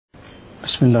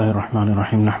بسم الله الرحمن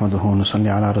الرحيم نحمده ونصلي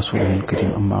على رسوله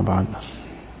الكريم أما بعد.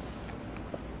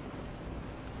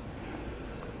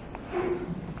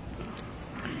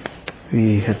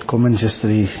 We had commenced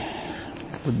yesterday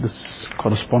with this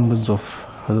correspondence of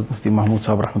Hazrat Mufti Mahmud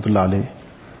Sahib Rahmatullah Alayh.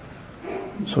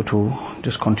 So to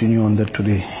just continue on that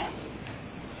today.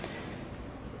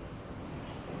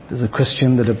 There's a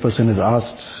question that a person has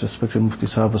asked, respected Mufti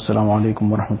Sahib, Assalamu alaikum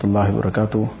wa rahmatullahi wa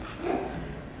barakatuh.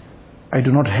 I do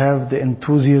not have the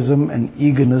enthusiasm and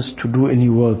eagerness to do any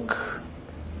work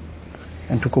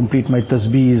and to complete my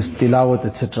tasbeehs, tilawat,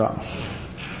 etc.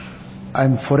 I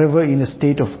am forever in a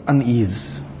state of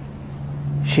unease.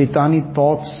 Shaitani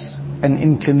thoughts and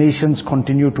inclinations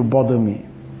continue to bother me.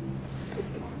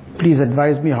 Please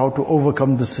advise me how to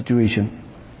overcome this situation.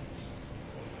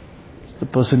 The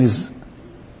person is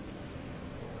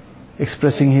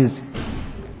expressing his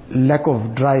lack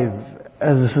of drive,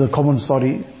 as this is a common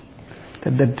story.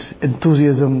 That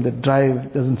enthusiasm, that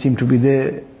drive doesn't seem to be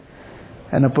there,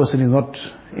 and a person is not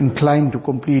inclined to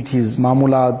complete his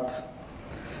mamulat,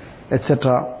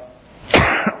 etc.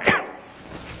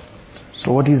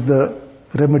 So what is the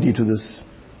remedy to this?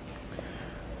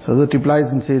 So that replies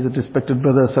and says that, respected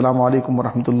brother, Assalamu alaikum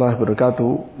wa rahmatullahi wa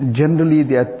barakatuh. Generally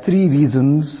there are three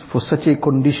reasons for such a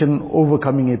condition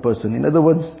overcoming a person. In other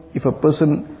words, if a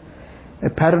person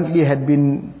apparently had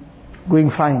been going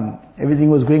fine, everything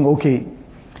was going okay,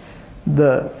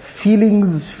 the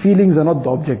feelings are not the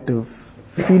objective.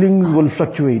 Feelings will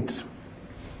fluctuate.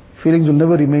 Feelings will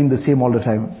never remain the same all the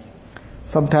time.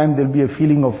 Sometimes there'll be a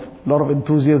feeling of a lot of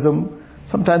enthusiasm,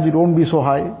 sometimes it won't be so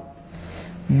high.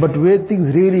 But where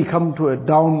things really come to a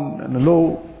down and a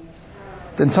low,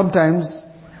 then sometimes,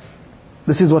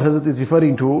 this is what Hazrat is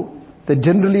referring to, that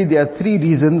generally there are three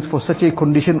reasons for such a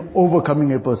condition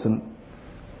overcoming a person.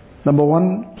 Number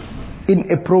one,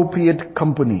 inappropriate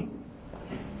company.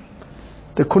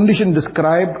 The condition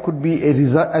described could be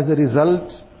as a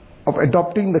result of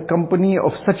adopting the company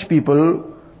of such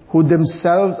people who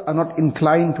themselves are not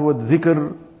inclined toward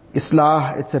dhikr,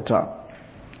 islah, etc.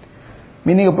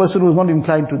 Meaning a person who is not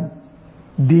inclined to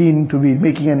deen, to be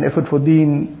making an effort for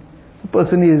deen, the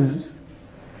person is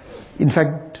in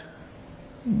fact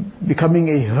becoming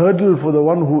a hurdle for the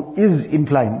one who is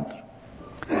inclined.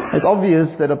 It's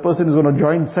obvious that a person is going to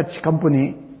join such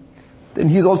company, then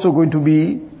he is also going to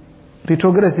be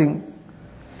retrogressing.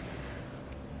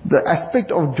 The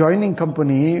aspect of joining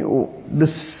company,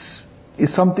 this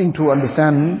is something to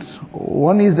understand.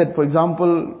 One is that, for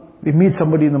example, we meet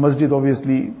somebody in the masjid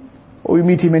obviously, or we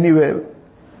meet him anywhere.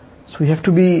 So we have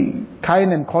to be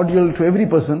kind and cordial to every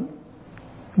person,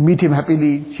 meet him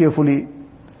happily, cheerfully,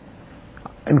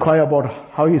 inquire about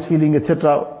how he's feeling,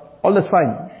 etc. All that's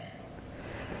fine.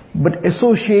 But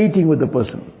associating with the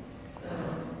person,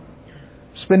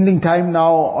 spending time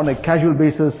now on a casual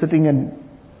basis, sitting and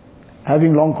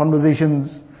having long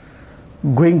conversations,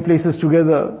 going places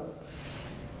together,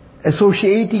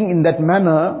 associating in that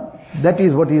manner, that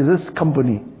is what is this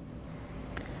company.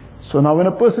 So now when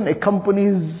a person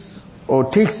accompanies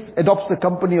or adopts the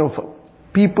company of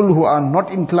people who are not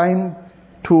inclined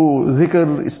to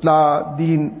zikr, islah,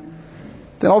 deen,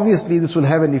 then obviously this will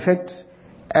have an effect.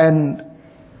 And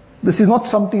this is not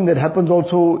something that happens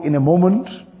also in a moment.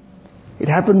 It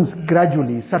happens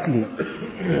gradually, subtly.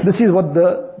 This is what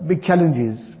the big challenge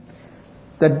is.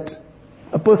 That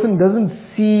a person doesn't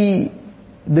see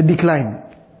the decline.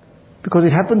 Because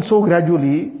it happens so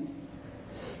gradually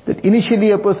that initially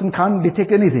a person can't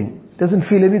detect anything. Doesn't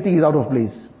feel anything is out of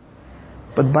place.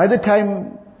 But by the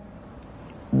time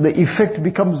the effect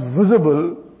becomes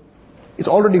visible, it's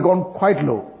already gone quite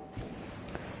low.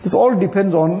 This all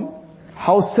depends on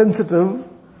how sensitive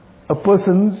a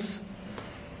person's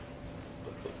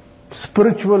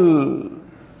spiritual,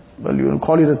 well, you will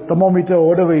call it a thermometer or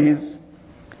whatever it is,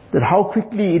 that how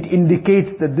quickly it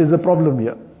indicates that there's a problem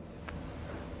here.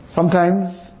 Sometimes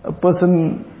a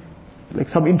person, like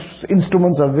some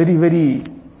instruments are very, very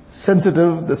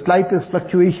sensitive. The slightest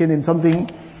fluctuation in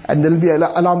something and there will be an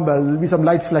alarm bell, there will be some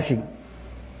lights flashing.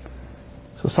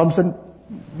 So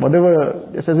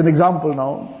whatever, just as an example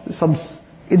now, some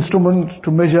instrument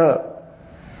to measure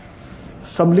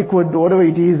some liquid or whatever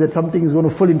it is, that something is going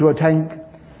to fill into a tank,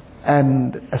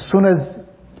 and as soon as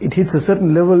it hits a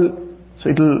certain level, so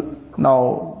it will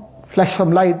now flash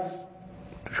some lights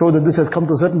to show that this has come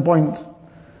to a certain point.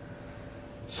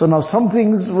 So now some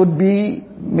things would be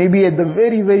maybe at the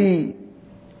very, very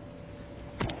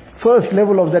first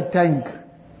level of that tank,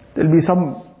 there will be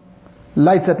some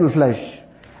lights that will flash,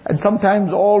 and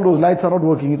sometimes all those lights are not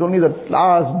working. It's only the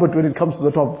last bit when it comes to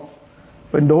the top,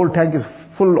 when the whole tank is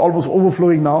full, almost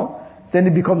overflowing now, then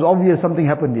it becomes obvious something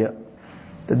happened here.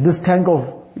 that this tank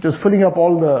which was filling up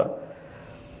all the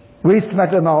waste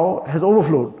matter now has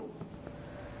overflowed.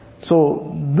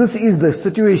 So this is the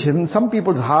situation. Some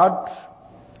people's heart,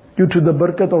 due to the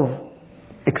barakat of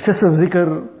excessive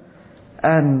zikr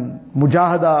and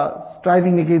mujahada,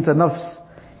 striving against the nafs,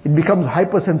 it becomes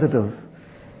hypersensitive.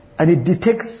 And it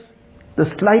detects the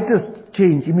slightest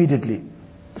change immediately.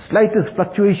 The slightest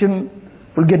fluctuation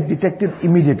will get detected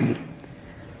immediately.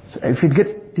 So if it gets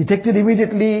detected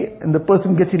immediately and the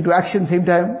person gets into action same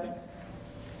time,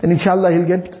 then inshallah he'll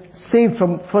get saved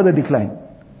from further decline.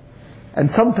 And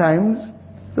sometimes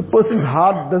the person's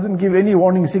heart doesn't give any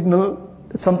warning signal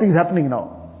that something's happening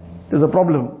now. There's a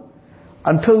problem.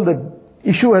 Until the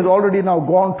issue has already now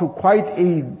gone to quite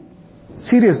a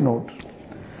serious note.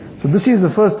 So this is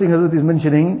the first thing Hazrat is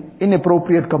mentioning,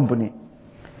 inappropriate company.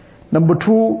 Number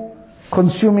 2,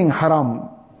 consuming haram.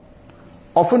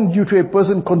 Often due to a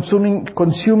person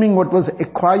consuming what was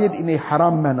acquired in a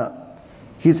haram manner,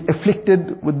 he is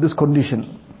afflicted with this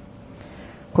condition.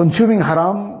 Consuming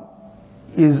haram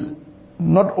is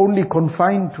not only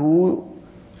confined to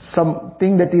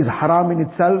something that is haram in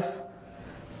itself,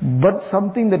 but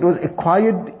something that was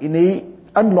acquired in an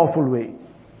unlawful way.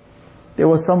 There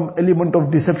was some element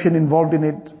of deception involved in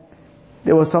it.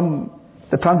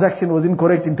 The transaction was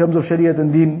incorrect in terms of Shariat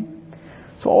and Deen.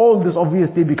 So all this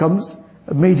obviously becomes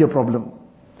a major problem.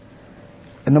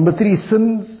 And number 3,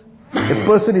 sins. A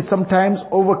person is sometimes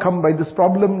overcome by this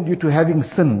problem due to having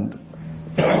sinned.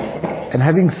 And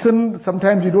having sinned,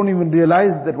 sometimes you don't even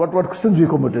realize that what sins we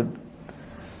committed.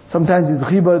 Sometimes it's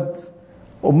ghibat,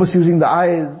 or misusing the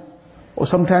eyes, or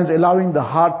sometimes allowing the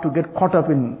heart to get caught up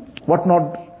in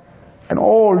whatnot. And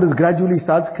all this gradually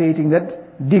starts creating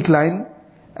that decline,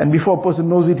 and before a person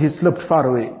knows it, he's slipped far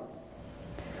away.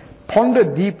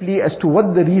 Ponder deeply as to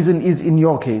what the reason is in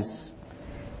your case.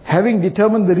 Having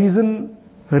determined the reason,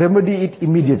 remedy it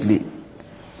immediately.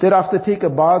 Thereafter take a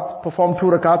bath, perform 2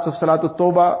 rakats of Salatul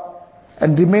Tawbah,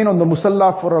 and remain on the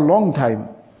musalla for a long time,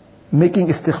 making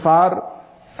istighfar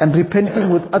and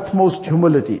repenting with utmost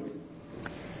humility.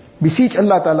 Beseech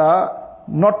Allah Ta'ala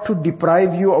not to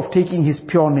deprive you of taking His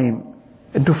pure name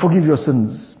and to forgive your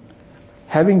sins.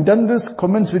 Having done this,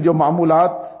 commence with your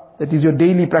ma'amulat, that is your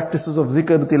daily practices of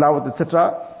zikr, tilawat,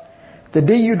 etc. The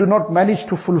day you do not manage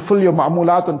to fulfill your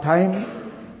ma'amulat on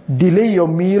time, delay your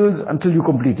meals until you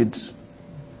complete it.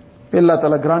 May Allah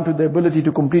Ta'ala grant you the ability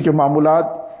to complete your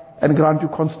ma'amulat and grant you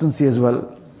constancy as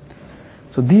well.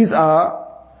 So these are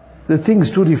the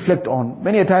things to reflect on.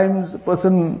 Many a times a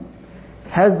person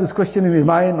has this question in his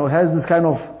mind, or has this kind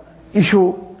of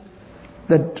issue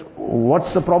that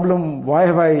what's the problem, why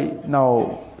have I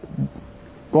now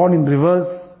gone in reverse?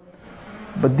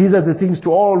 But these are the things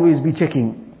to always be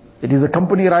checking. It is the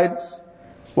company right?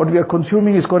 What we are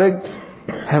consuming is correct?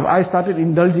 Have I started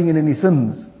indulging in any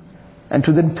sins? And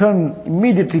to then turn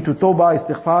immediately to tawbah,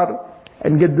 istighfar,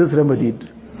 and get this remedied.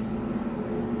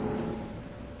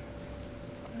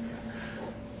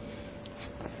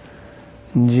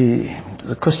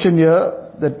 There's a question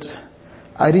here that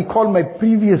I recall my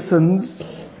previous sins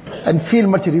and feel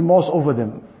much remorse over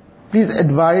them. Please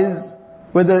advise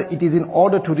whether it is in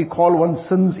order to recall one's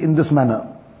sins in this manner.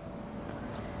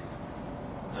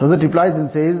 So Hazrat replies and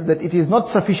says that it is not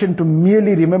sufficient to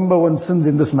merely remember one's sins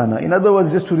in this manner. In other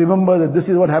words, just to remember that this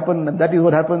is what happened and that is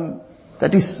what happened,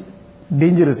 that is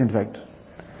dangerous in fact.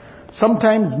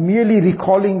 Sometimes merely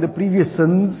recalling the previous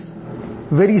sins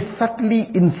very subtly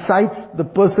incites the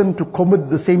person to commit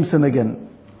the same sin again.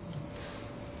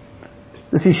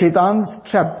 This is shaitan's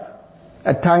trap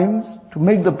at times to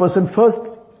make the person first,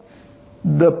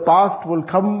 the past will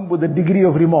come with a degree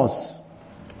of remorse.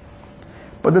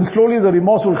 But then slowly the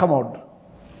remorse will come out.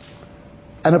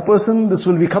 And a person, this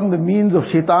will become the means of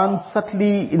shaitan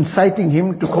subtly inciting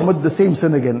him to commit the same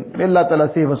sin again. May Allah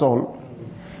Ta'ala save us all.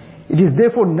 It is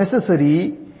therefore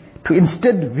necessary to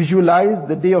instead visualize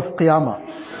the day of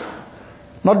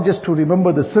Qiyamah. Not just to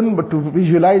remember the sin, but to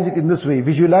visualize it in this way.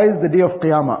 Visualize the day of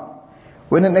Qiyamah,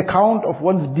 when an account of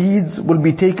one's deeds will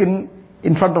be taken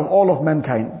in front of all of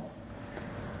mankind.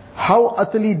 How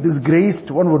utterly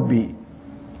disgraced one would be.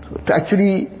 So to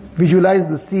actually visualize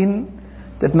the scene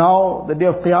that now the day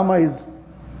of Qiyamah is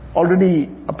already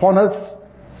upon us,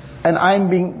 and I am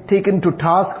being taken to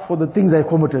task for the things I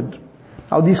committed.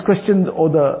 Now these questions or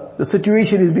the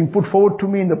situation is being put forward to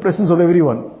me in the presence of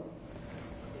everyone.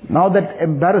 Now that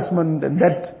embarrassment and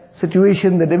that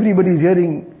situation that everybody is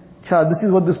hearing, this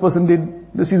is what this person did,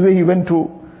 this is where he went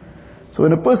to. So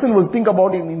when a person will think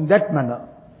about it in that manner,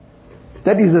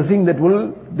 that is the thing that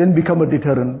will then become a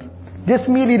deterrent. Just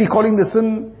merely recalling the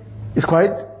sin is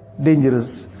quite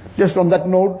dangerous. Just on that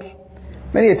note,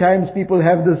 many a times people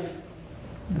have this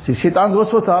This is shaitan's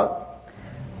waswasa,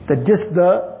 that just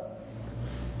the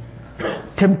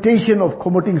temptation of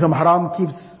committing some haram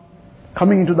keeps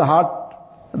coming into the heart.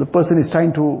 The person is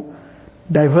trying to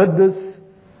divert this,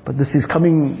 but this is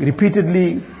coming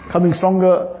repeatedly, coming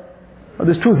stronger.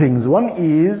 There's two things. One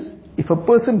is, if a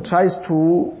person tries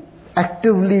to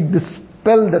actively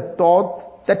dispel that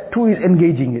thought, that too is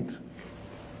engaging it.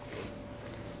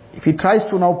 If he tries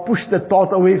to now push the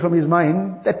thought away from his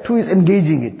mind, that too is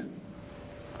engaging it.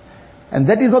 And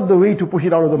that is not the way to push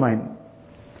it out of the mind.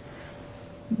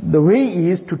 The way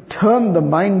is to turn the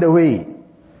mind away.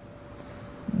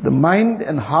 The mind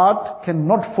and heart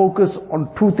cannot focus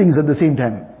on two things at the same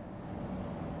time.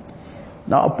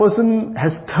 Now a person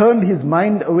has turned his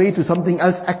mind away to something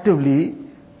else actively,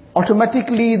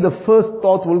 automatically the first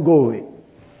thought will go away.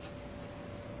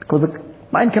 Because the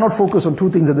mind cannot focus on two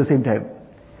things at the same time.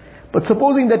 But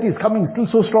supposing that is coming still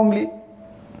so strongly,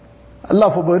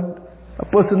 Allah forbid, a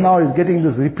person now is getting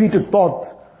this repeated thought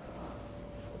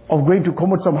of going to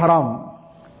commit some haram.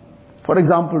 For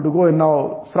example, to go and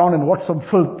now surround and watch some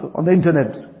filth on the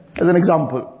internet, as an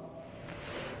example.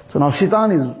 So now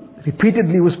shaitan is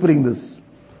repeatedly whispering this.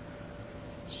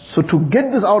 So to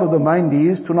get this out of the mind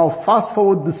is to now fast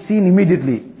forward the scene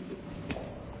immediately.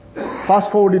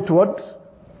 Fast forward it to what?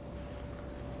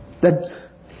 That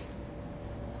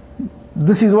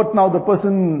this is what now the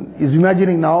person is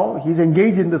imagining now. He's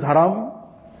engaged in this haram,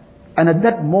 and at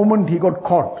that moment he got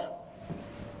caught.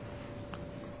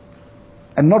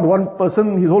 And not one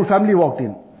person, his whole family walked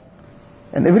in.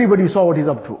 And everybody saw what he's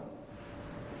up to.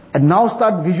 And now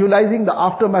start visualizing the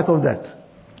aftermath of that.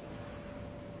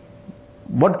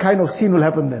 What kind of scene will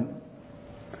happen then?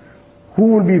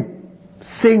 Who will be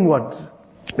saying what?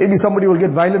 Maybe somebody will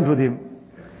get violent with him.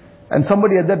 And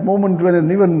somebody at that moment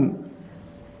will even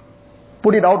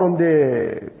put it out on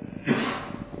the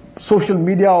social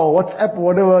media or WhatsApp or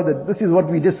whatever, that this is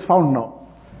what we just found now.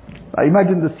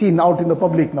 Imagine the scene out in the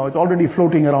public now, it's already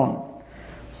floating around.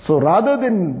 So rather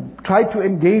than try to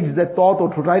engage that thought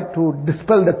or to try to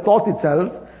dispel that thought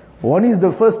itself, one is,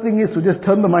 the first thing is to just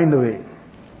turn the mind away.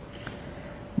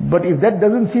 But if that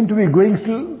doesn't seem to be going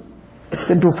still,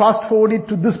 then to fast forward it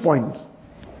to this point.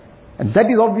 And that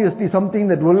is obviously something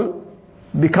that will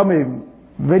become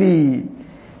a very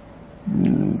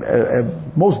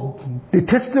most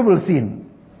detestable scene.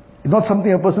 It's not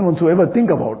something a person wants to ever think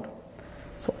about.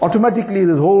 So automatically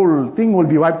this whole thing will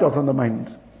be wiped out from the mind.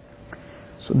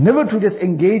 So never to just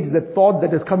engage that thought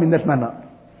that has come in that manner.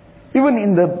 Even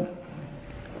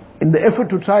in the effort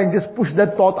to try and just push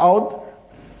that thought out,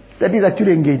 that is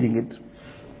actually engaging it.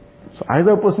 So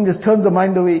either a person just turns the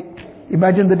mind away.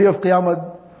 Imagine the day of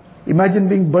Qiyamah. Imagine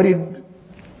being buried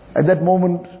at that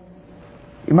moment.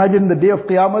 Imagine the day of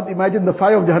Qiyamah. Imagine the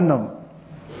fire of Jahannam.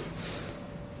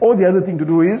 Or the other thing to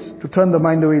do is to turn the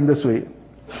mind away in this way.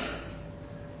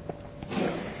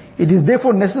 It is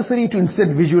therefore necessary to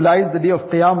instead visualize the day of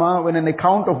Qiyamah, when an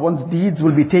account of one's deeds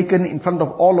will be taken in front of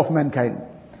all of mankind.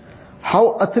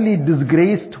 How utterly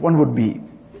disgraced one would be.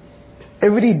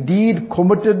 Every deed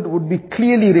committed would be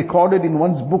clearly recorded in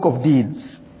one's book of deeds.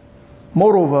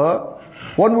 Moreover,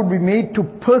 one would be made to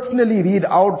personally read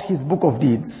out his book of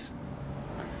deeds.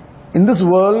 In this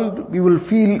world,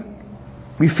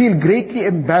 we feel greatly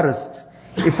embarrassed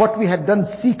if what we had done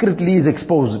secretly is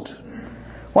exposed.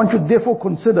 One should therefore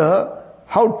consider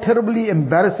how terribly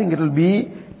embarrassing it will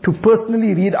be to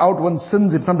personally read out one's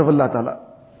sins in front of Allah Ta'ala.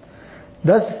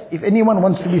 Thus, if anyone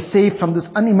wants to be saved from this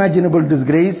unimaginable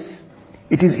disgrace,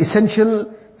 it is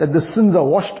essential that the sins are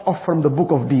washed off from the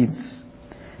book of deeds.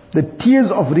 The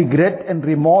tears of regret and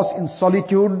remorse in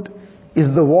solitude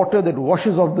is the water that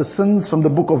washes off the sins from the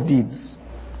book of deeds.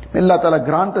 May Allah Ta'ala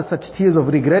grant us such tears of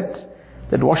regret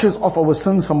that washes off our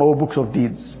sins from our books of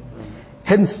deeds.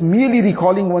 Hence, merely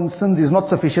recalling one's sins is not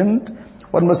sufficient.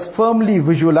 One must firmly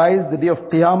visualize the day of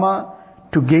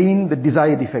Qiyamah to gain the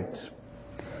desired effect.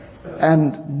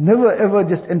 And never ever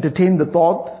just entertain the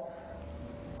thought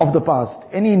of the past,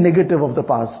 any negative of the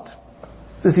past.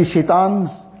 This is shaitan's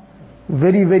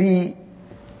very, very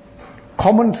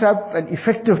common trap and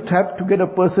effective trap to get a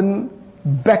person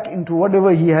back into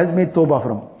whatever he has made tawbah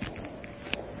from.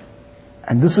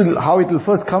 And this will, how it will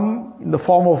first come in the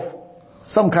form of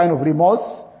some kind of remorse,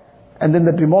 and then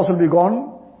that remorse will be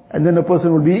gone, and then a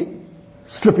person will be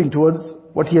slipping towards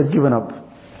what he has given up.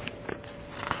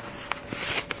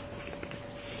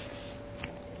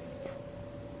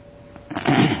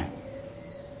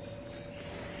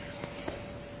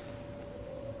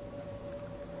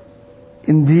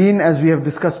 In Deen, as we have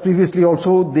discussed previously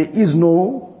also, there is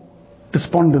no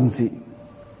despondency.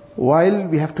 While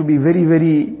we have to be very,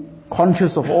 very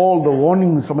conscious of all the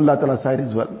warnings from Allah Ta'ala's side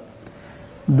as well.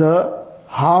 the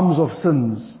harms of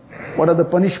sins. What are the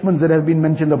punishments that have been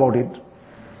mentioned about it?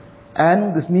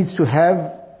 And this needs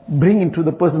to bring into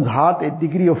the person's heart a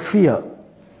degree of fear.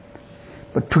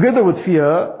 But together with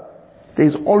fear, there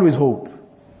is always hope.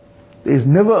 There is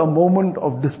never a moment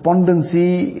of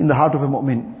despondency in the heart of a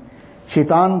mu'min.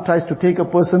 Shaitan tries to take a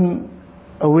person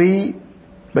away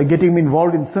by getting him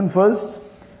involved in sin first.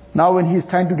 Now when he is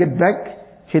trying to get back,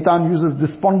 Shaitan uses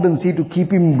despondency to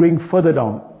keep him going further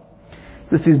down.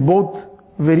 This is both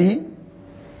very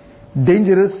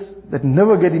dangerous, that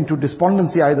never get into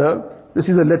despondency either. This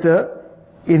is a letter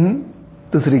in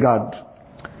this regard.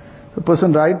 The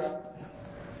person writes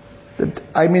that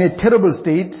I'm in a terrible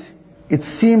state. It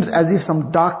seems as if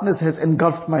some darkness has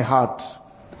engulfed my heart.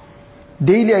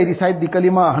 Daily I recite the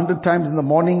kalima 100 times in the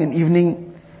morning and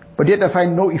evening, but yet I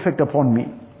find no effect upon me.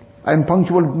 I am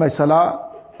punctual with my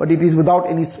salah, but it is without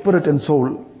any spirit and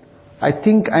soul. I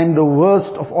think I am the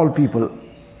worst of all people.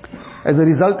 As a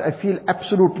result, I feel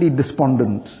absolutely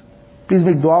despondent. Please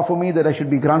make dua for me that I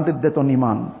should be granted death on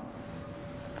Iman.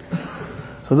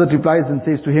 So Hazrat replies and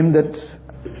says to him that,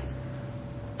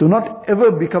 do not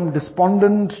ever become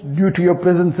despondent due to your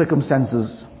present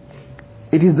circumstances.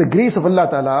 It is the grace of Allah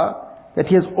Ta'ala that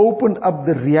He has opened up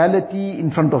the reality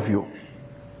in front of you.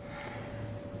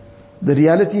 The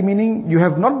reality meaning you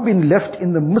have not been left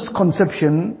in the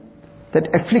misconception that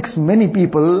afflicts many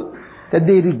people, that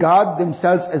they regard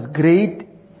themselves as great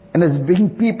and as being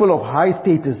people of high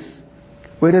status,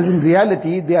 whereas in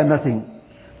reality they are nothing.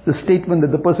 The statement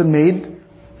that the person made,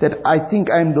 that I think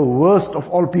I am the worst of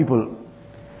all people,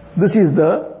 this is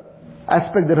the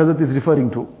aspect that Hazrat is referring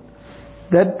to.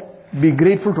 That be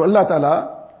grateful to Allah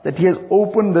Ta'ala that He has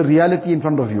opened the reality in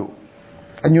front of you.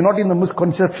 And you're not in the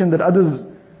misconception that others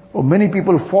or many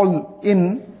people fall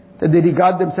in, that they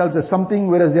regard themselves as something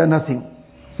whereas they are nothing.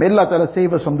 May Allah Ta'ala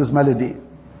save us from this malady.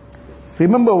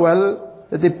 Remember well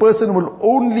that a person will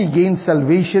only gain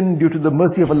salvation due to the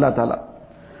mercy of Allah Ta'ala.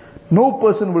 No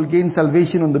person will gain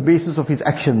salvation on the basis of his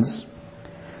actions.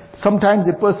 Sometimes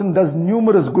a person does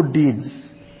numerous good deeds,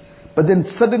 but then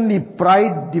suddenly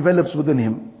pride develops within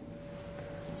him.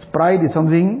 Pride is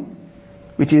something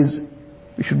which is,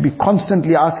 we should be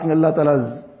constantly asking Allah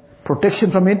Ta'ala's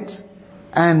protection from it,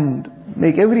 and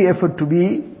make every effort to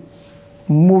be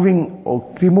moving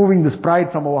or removing this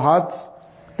pride from our hearts.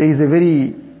 There is a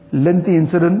very lengthy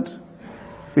incident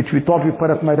which we thought we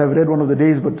perhaps might have read one of the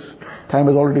days, but time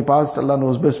has already passed. Allah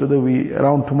knows best whether we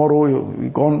around tomorrow, we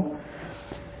gone.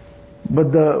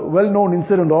 But the well-known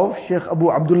incident of Sheikh Abu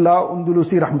Abdullah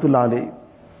Undulusi Rahmatullah Alayhi,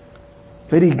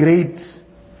 very great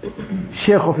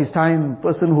Sheikh of his time,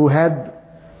 person who had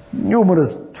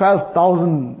numerous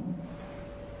 12,000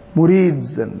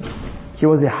 murids, and he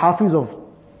was a hafiz of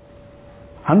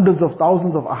hundreds of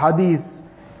thousands of ahadith.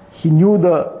 He knew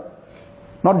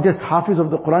not just hafiz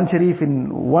of the Quran Sharif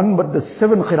in one, but the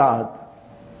 7 qira'at.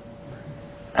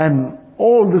 And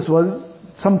all this was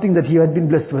something that he had been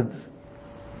blessed with.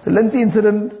 It's a lengthy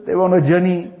incident. They were on a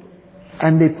journey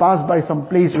and they passed by some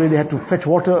place where they had to fetch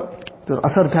water. It was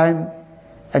Asr time,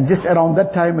 and just around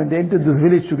that time when they entered this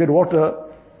village to get water,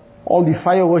 all the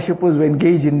fire worshippers were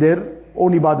engaged in their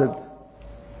own ibadat.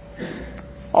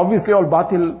 Obviously all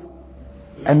batil.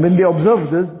 And when they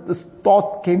observed this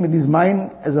thought came in his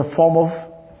mind as a form of,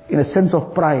 in a sense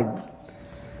of pride.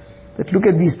 That look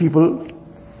at these people.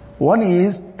 One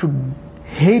is to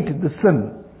hate the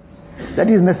sin. That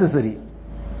is necessary.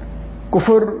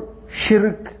 Kufr,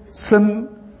 shirk, sin,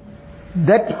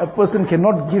 that a person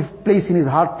cannot give place in his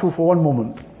heart to for one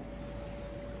moment.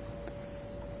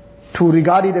 To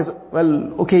regard it as,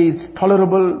 well, okay, it's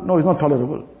tolerable. No, it's not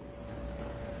tolerable.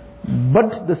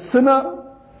 But the sinner,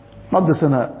 not the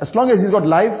sinner. As long as he's got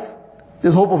life,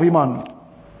 there's hope of Iman.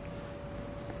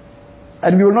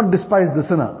 And we will not despise the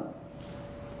sinner.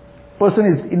 Person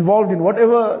is involved in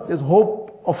whatever, there's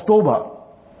hope of Tawbah.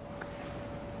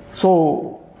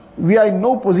 So, we are in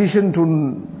no position to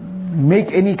make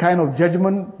any kind of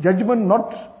judgment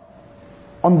not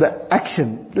on the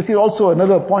action. This is also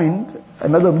another point,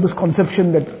 another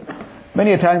misconception, that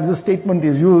many a times this statement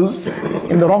is used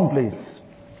in the wrong place.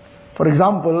 For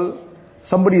example,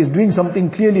 somebody is doing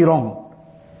something clearly wrong.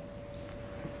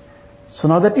 So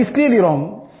now that is clearly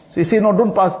wrong. So you say, no,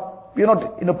 don't pass. We are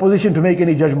not in a position to make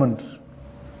any judgment.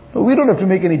 No, we don't have to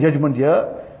make any judgment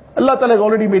here. Allah Ta'ala has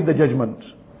already made the judgment.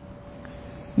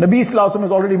 Nabi Sallallahu Alaihi Wasallam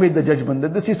has already made the judgment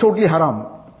that this is totally haram.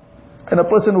 And a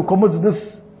person who commits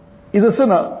this is a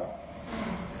sinner.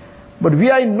 But we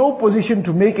are in no position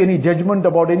to make any judgment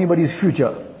about anybody's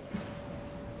future.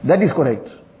 That is correct.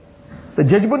 The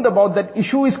judgment about that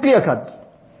issue is clear cut.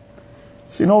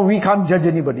 So we can't judge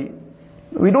anybody.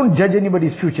 We don't judge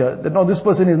anybody's future, that no, this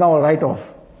person is now a write-off.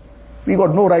 We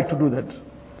got no right to do that.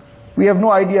 We have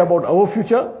no idea about our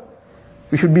future.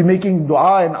 We should be making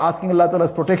dua and asking Allah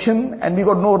Ta'ala's protection, and we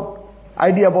got no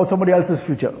idea about somebody else's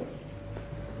future.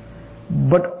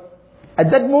 But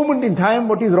at that moment in time,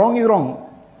 what is wrong is wrong.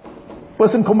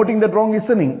 Person committing that wrong is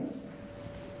sinning.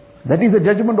 That is a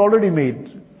judgment already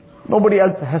made. Nobody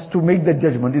else has to make that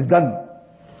judgment. It's done.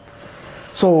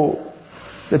 So,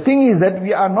 the thing is that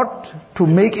we are not to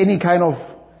make any kind of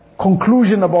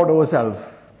conclusion about ourselves,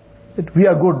 that we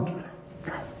are good,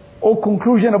 or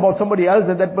conclusion about somebody else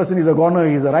that that person is a goner,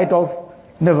 he is a write-off.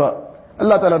 Never.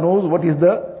 Allah Ta'ala knows what is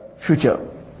the future.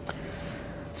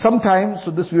 Sometimes,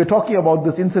 we were talking about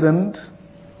this incident,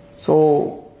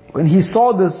 so when he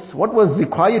saw this, what was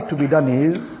required to be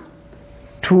done is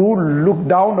to look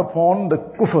down upon the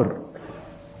kufr,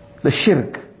 the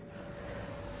shirk.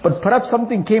 But perhaps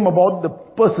something came about the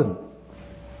person.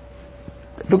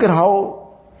 Look at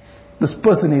how this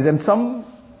person is, and some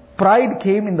pride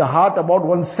came in the heart about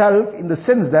oneself, in the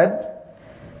sense that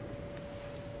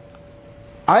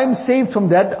I am saved from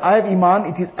that, I have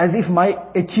iman, it is as if my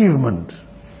achievement.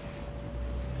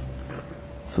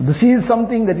 So this is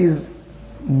something that is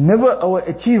never our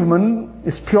achievement,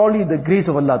 is purely the grace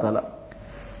of Allah Ta'ala.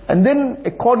 And then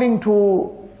according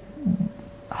to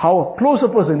how close a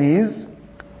person is,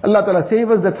 Allah Ta'ala save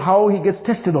us, that's how he gets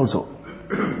tested also.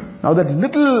 Now that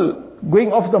little going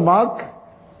off the mark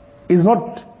is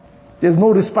not, there's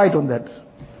no respite on that.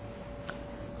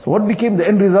 So what became the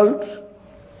end result?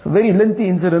 It's a very lengthy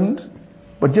incident,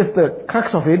 but just the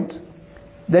crux of it,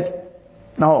 that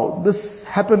now this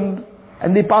happened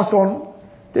and they passed on,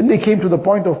 then they came to the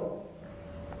point of,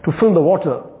 to fill the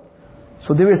water.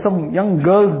 So there were some young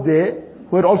girls there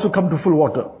who had also come to fill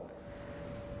water.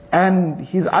 And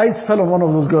his eyes fell on one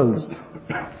of those girls.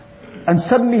 And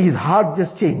suddenly his heart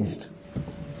just changed.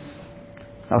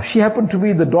 Now she happened to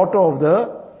be the daughter of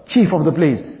the chief of the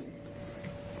place.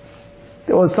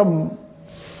 There was some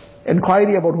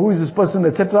inquiry about who is this person,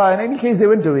 etc. In any case, they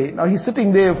went away. Now he's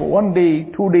sitting there for 1 day,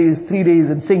 2 days, 3 days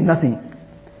and saying nothing.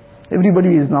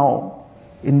 Everybody is now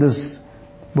in this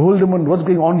bewilderment, what's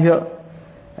going on here?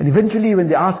 And eventually when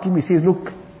they ask him, he says,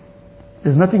 look,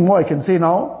 there's nothing more I can say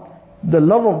now. The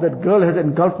love of that girl has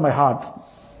engulfed my heart.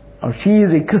 Now she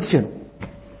is a Christian.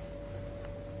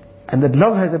 And that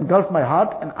love has engulfed my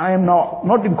heart, and I am now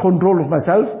not in control of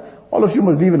myself. All of you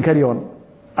must leave and carry on.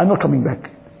 I'm not coming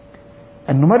back.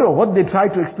 And no matter what they try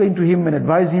to explain to him and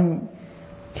advise him,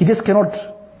 he just cannot.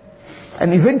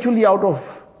 And eventually out of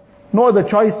no other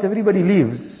choice, everybody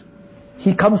leaves.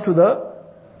 He comes to the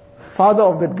father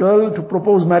of that girl to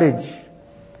propose marriage.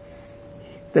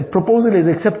 That proposal is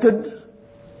accepted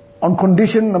on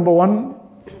condition, number 1,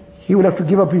 he will have to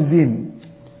give up his deen.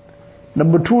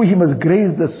 Number 2, he must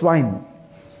graze the swine.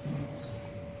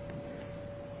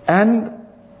 And,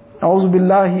 A'udhu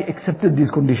Billah, he accepted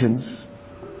these conditions.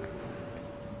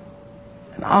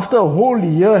 And after a whole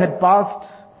year had passed,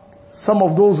 some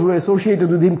of those who were associated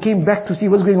with him came back to see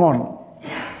what's going on.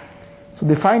 So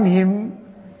they find him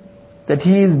that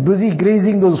he is busy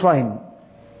grazing those swine.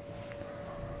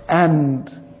 And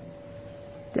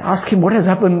they ask him, what has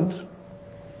happened?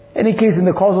 Any case, in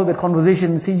the course of that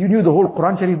conversation, say, you knew the whole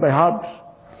Quran Sharif by heart.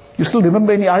 You still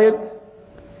remember any ayat?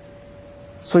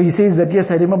 So he says that, yes,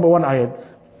 I remember one ayat.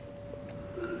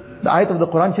 The ayat of the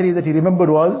Quran Sharif that he remembered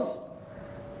was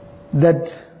that,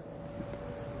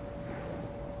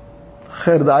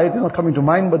 the ayat is not coming to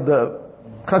mind, but the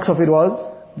crux of it was,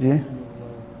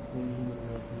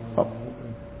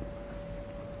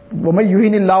 وَمَنْ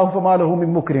يُهِنِ اللَّهُ فَمَا لَهُ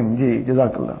مِن مُكْرِمٍ.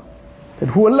 Jazakallah. That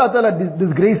who Allah Ta'ala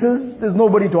disgraces, there's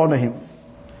nobody to honor him.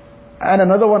 And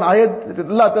another one ayat, that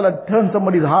Allah Ta'ala turns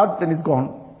somebody's heart, then it's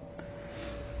gone.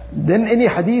 Then any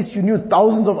hadith, you knew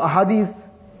thousands of ahadith.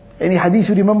 Any hadith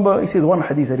you remember? He says, one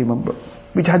hadith I remember.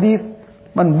 Which hadith?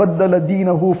 Man baddala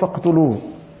deenahu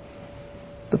faqtuluhu.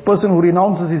 The person who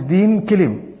renounces his deen, kill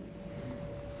him.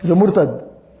 He's a murtad.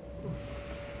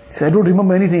 He said, I don't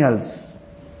remember anything else.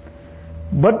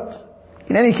 But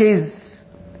in any case,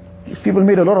 these people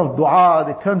made a lot of dua,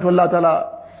 they turned to Allah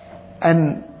Ta'ala,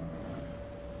 and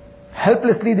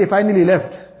helplessly they finally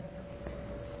left.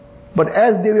 But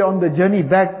as they were on the journey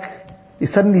back, they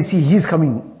suddenly see he's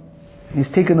coming. He's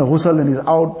taken a ghusl and he's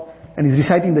out, and he's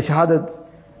reciting the shahadat.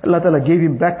 Allah Ta'ala gave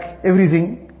him back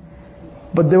everything.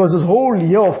 But there was this whole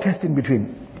year of test in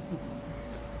between.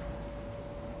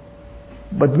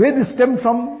 But where this stemmed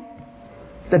from?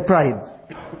 That pride.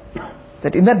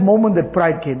 That in that moment that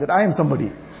pride came, that I am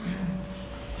somebody.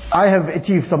 I have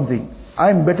achieved something. I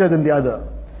am better than the other.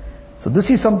 So this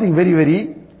is something very,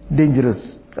 very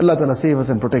dangerous. Allah Ta'ala save us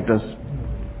and protect us.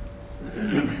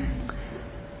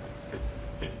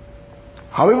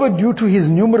 However, due to his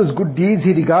numerous good deeds,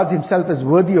 he regards himself as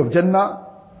worthy of Jannah.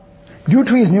 Due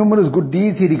to his numerous good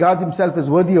deeds, he regards himself as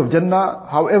worthy of Jannah.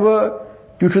 However,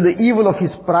 due to the evil of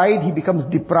his pride, he becomes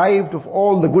deprived of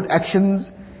all the good actions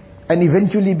and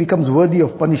eventually becomes worthy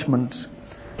of punishment.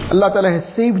 Allah Ta'ala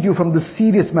has saved you from this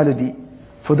serious malady.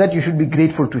 For that you should be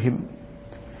grateful to Him.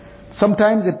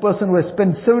 Sometimes a person who has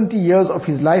spent 70 years of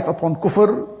his life upon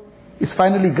kufr is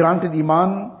finally granted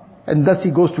iman, and thus he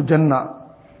goes to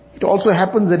Jannah. It also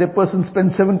happens that a person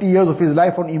spends 70 years of his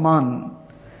life on iman,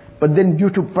 but then due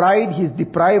to pride he is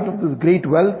deprived of this great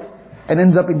wealth and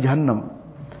ends up in Jahannam.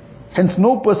 Hence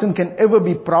no person can ever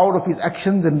be proud of his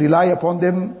actions and rely upon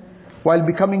them while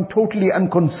becoming totally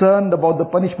unconcerned about the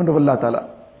punishment of Allah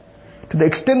Ta'ala. To the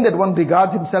extent that one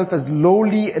regards himself as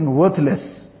lowly and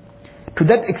worthless, to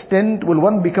that extent will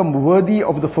one become worthy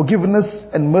of the forgiveness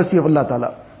and mercy of Allah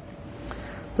Ta'ala.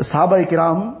 The Sahaba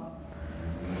Ikram,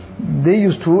 they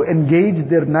used to engage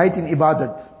their night in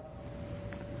ibadat.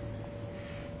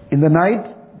 In the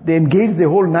night, they engage their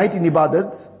whole night in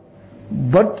ibadat,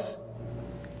 but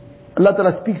Allah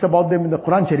Ta'ala speaks about them in the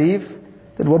Quran Sharif,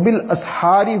 that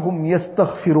وَبِالْأَسْحَارِ هُمْ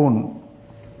يَسْتَغْفِرُونَ,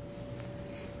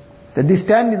 that they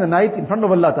stand in the night in front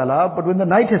of Allah Ta'ala, but when the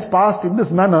night has passed in this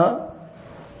manner,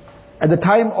 at the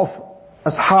time of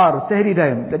ashar, sehri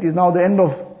time, that is now the end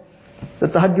of the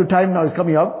tahajjud time now is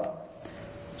coming up.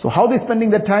 So how they spending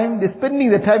that time? They're spending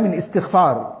their time in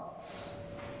istighfar.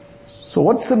 So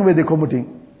what sin were they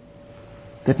committing?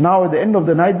 That now at the end of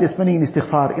the night they're spending in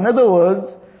istighfar. In other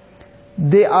words,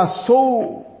 they are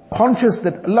so conscious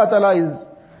that Allah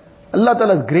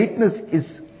Ta'ala's greatness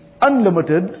is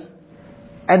unlimited,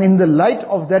 and in the light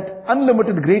of that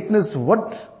unlimited greatness,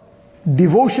 what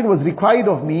devotion was required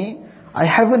of me, I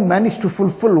haven't managed to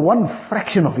fulfill one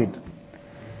fraction of it.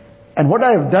 And what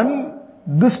I have done,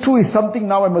 this too is something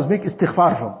now I must make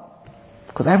istighfar from.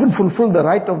 Because I haven't fulfilled the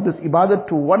right of this ibadat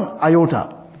to one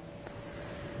iota.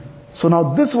 So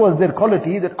now this was their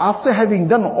quality, that after having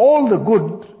done all the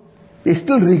good, they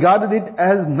still regarded it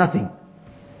as nothing.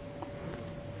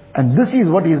 And this is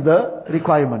what is the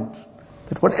requirement.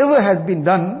 That whatever has been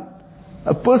done,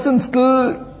 a person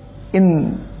still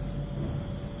in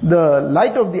the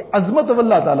light of the azmat of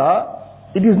Allah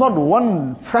Ta'ala, it is not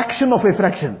one fraction of a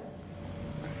fraction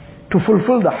to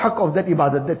fulfill the haqq of that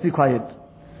ibadat that's required.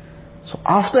 So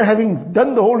after having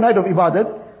done the whole night of ibadat,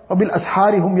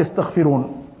 وَبِالْأَسْحَارِ هُمْ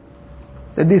يَسْتَغْفِرُونَ,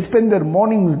 that they spend their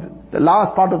mornings, the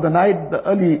last part of the night, the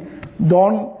early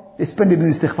dawn, they spend it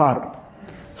in istighfar.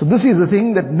 So this is the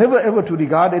thing, that never ever to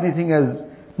regard anything as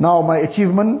now my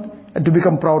achievement and to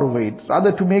become proud of it.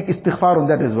 Rather to make istighfar on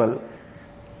that as well.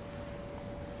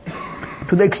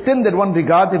 To the extent that one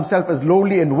regards himself as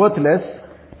lowly and worthless,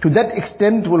 to that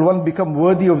extent will one become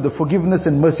worthy of the forgiveness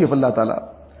and mercy of Allah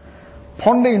Ta'ala.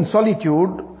 Ponder in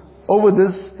solitude over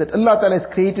this, that Allah Ta'ala has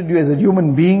created you as a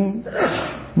human being,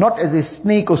 not as a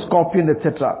snake or scorpion,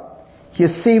 etc. He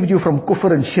has saved you from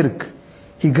kufr and shirk.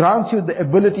 He grants you the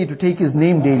ability to take His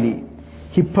name daily.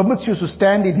 He permits you to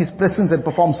stand in His presence and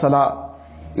perform salah.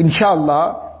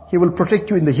 Inshallah, He will protect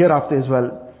you in the hereafter as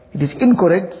well. It is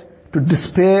incorrect to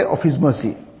despair of His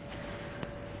mercy.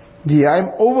 I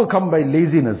am overcome by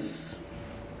laziness.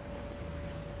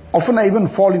 Often I even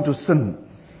fall into sin.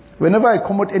 Whenever I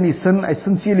commit any sin, I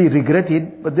sincerely regret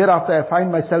it, but thereafter I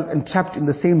find myself entrapped in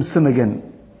the same sin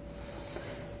again.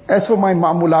 As for my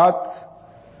ma'mulat,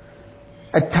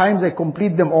 at times I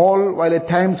complete them all, while at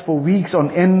times for weeks on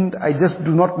end, I just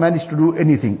do not manage to do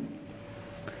anything.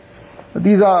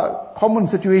 These are common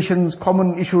situations,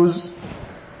 common issues.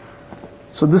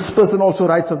 So this person also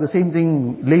writes of the same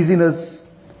thing, laziness,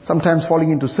 sometimes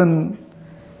falling into sin,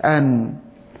 and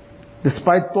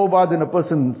despite tawbah, then a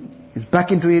person is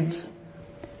back into it,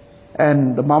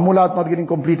 and the ma'mulat not getting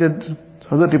completed.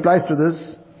 Hazrat replies to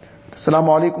this, Assalamu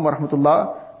alaikum wa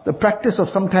rahmatullah. The practice of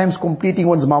sometimes completing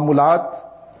one's ma'mulat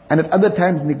and at other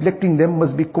times neglecting them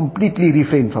must be completely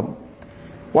refrained from.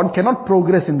 One cannot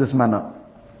progress in this manner.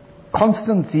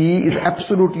 Constancy is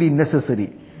absolutely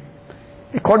necessary.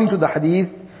 According to the hadith,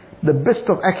 the best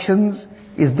of actions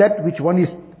is that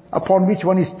upon which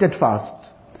one is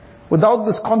steadfast. Without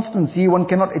this constancy, one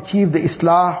cannot achieve the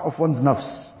islah of one's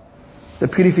nafs, the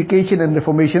purification and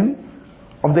reformation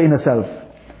of the inner self.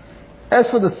 As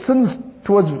for the sins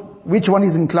towards which one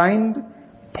is inclined,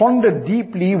 ponder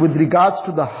deeply with regards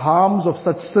to the harms of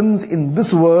such sins in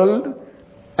this world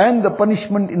and the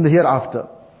punishment in the hereafter.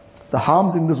 The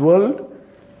harms in this world,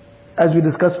 as we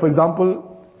discussed, for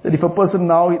example, that if a person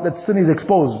now, that sin is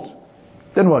exposed,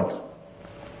 then what?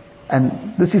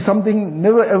 And this is something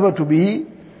never ever to be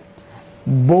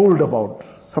bold about.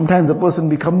 Sometimes a person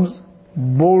becomes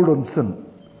bold on sin.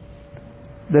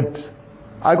 That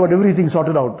I got everything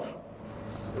sorted out.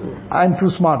 I'm too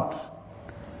smart.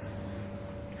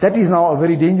 That is now a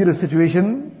very dangerous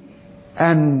situation,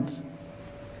 and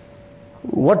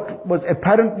what was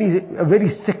apparently a very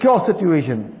secure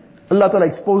situation, Allah Ta'ala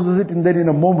exposes it and then in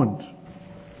a moment.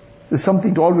 There's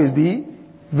something to always be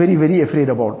very, very afraid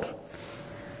about.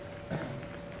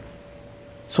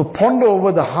 So ponder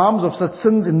over the harms of such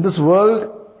sins in this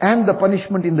world and the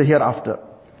punishment in the hereafter.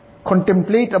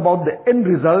 Contemplate about the end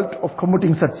result of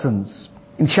committing such sins.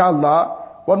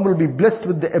 Inshallah, one will be blessed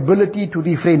with the ability to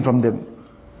refrain from them.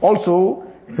 Also,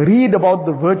 read about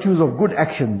the virtues of good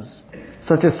actions,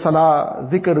 such as salah,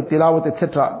 dhikr, tilawat,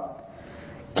 etc.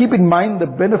 Keep in mind the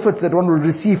benefits that one will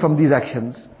receive from these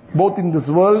actions, both in this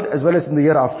world as well as in the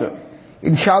hereafter.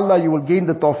 Inshallah, you will gain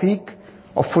the tawfiq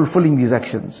of fulfilling these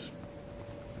actions.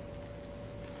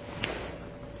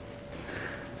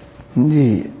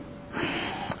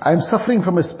 I am suffering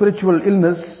from a spiritual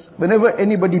illness. Whenever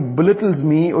anybody belittles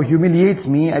me or humiliates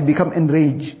me, I become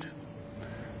enraged.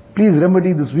 Please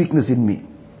remedy this weakness in me.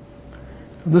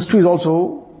 This too is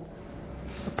also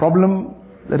a problem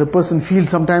that a person feels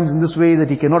sometimes in this way, that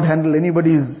he cannot handle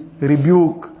anybody's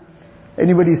rebuke.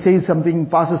 Anybody says something,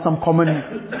 passes some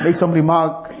comment, makes some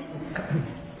remark.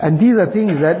 And these are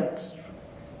things that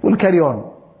will carry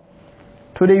on.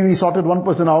 Today we sorted one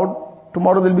person out,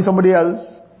 tomorrow there will be somebody else.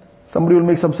 Somebody will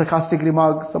make some sarcastic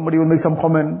remark, somebody will make some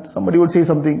comment, somebody will say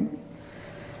something.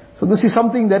 So this is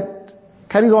something that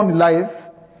carries on in life,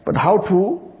 but how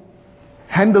to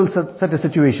handle such a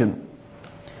situation.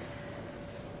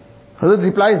 Hazrat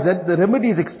replies that the remedy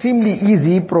is extremely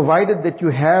easy provided that you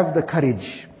have the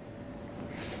courage.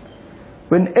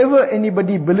 Whenever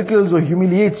anybody belittles or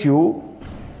humiliates you,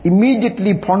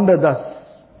 immediately ponder thus.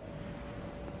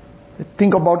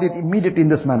 Think about it immediately in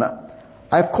this manner.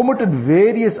 I have committed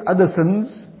various other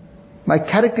sins. My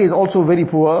character is also very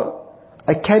poor.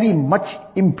 I carry much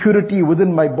impurity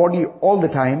within my body all the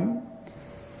time.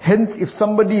 Hence, if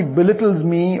somebody belittles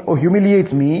me or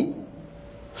humiliates me,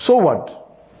 so what?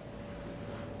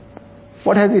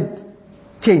 What has it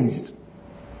changed?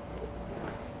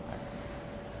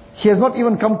 He has not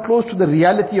even come close to the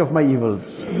reality of my evils.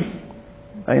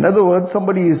 In other words,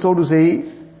 somebody is, so to say,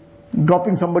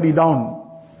 dropping somebody down.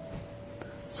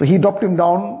 So he dropped him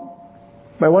down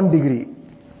by 1 degree.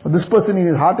 But this person in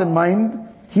his heart and mind,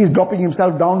 he is dropping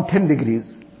himself down 10 degrees.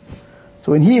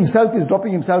 So when he himself is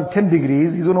dropping himself 10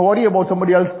 degrees, he's going to worry about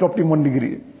somebody else dropped him 1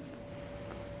 degree.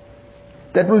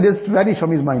 That will just vanish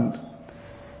from his mind.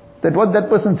 That what that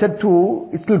person said to,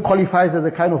 it still qualifies as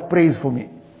a kind of praise for me.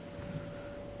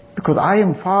 Because I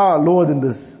am far lower than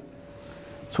this.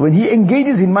 So when he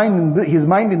engages his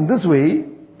mind in this way,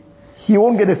 he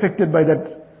won't get affected by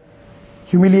that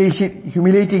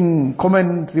humiliating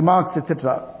comment, remarks,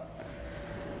 etc.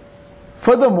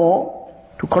 Furthermore,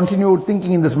 to continue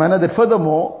thinking in this manner, that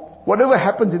furthermore, whatever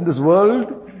happens in this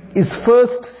world is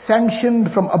first sanctioned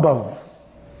from above.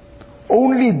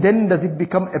 Only then does it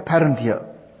become apparent here.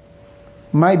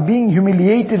 My being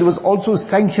humiliated was also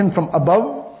sanctioned from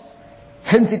above,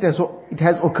 hence it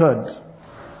has occurred.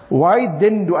 Why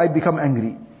then do I become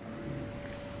angry?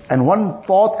 And one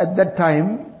thought at that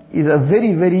time is a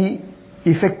very, very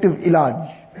effective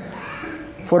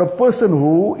ilaj for a person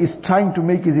who is trying to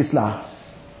make his islah.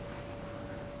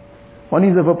 One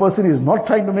is, if a person is not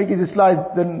trying to make his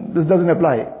islah, then this doesn't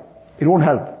apply. It won't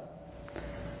help.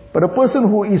 But a person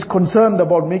who is concerned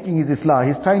about making his islah,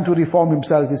 he's trying to reform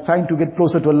himself, he's trying to get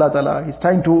closer to Allah Ta'ala, he's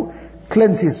trying to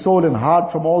cleanse his soul and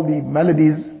heart from all the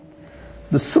maladies.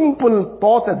 The simple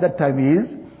thought at that time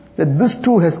is that this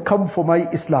too has come for my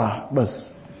islah. Bas.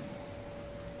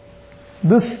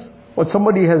 This, what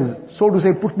somebody has, so to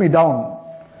say, put me down,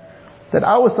 that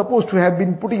I was supposed to have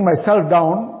been putting myself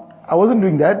down, I wasn't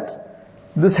doing that.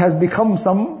 This has become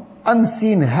some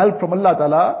unseen help from Allah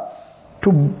Ta'ala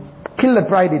to kill the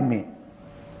pride in me.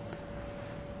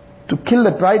 To kill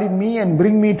the pride in me and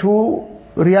bring me to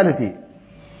reality.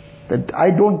 That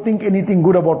I don't think anything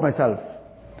good about myself.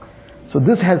 So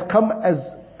this has come as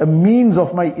a means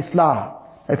of my islah.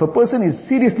 If a person is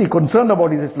seriously concerned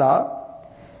about his islah,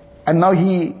 and now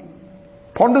he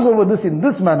ponders over this in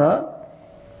this manner,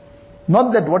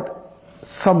 not that what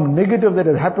some negative that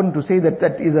has happened to say that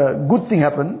that is a good thing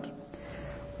happened,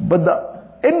 but the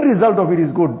end result of it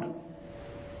is good.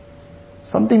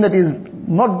 Something that is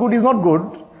not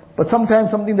good, but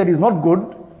sometimes something that is not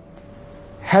good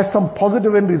has some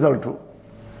positive end result too.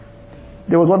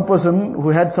 There was one person who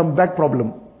had some back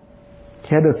problem.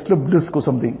 He had a slipped disc or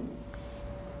something.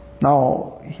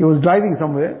 Now, he was driving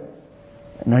somewhere,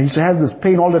 and he used to have this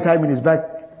pain all the time in his back.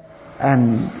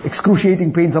 and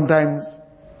excruciating pain sometimes,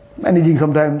 managing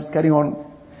sometimes, carrying on.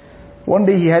 One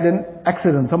day he had an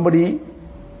accident. Somebody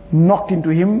knocked into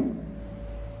him.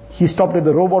 He stopped at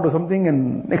the robot or something,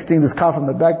 and next thing this car from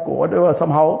the back or whatever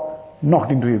somehow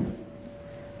knocked into him.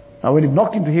 Now when it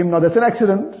knocked into him, now that's an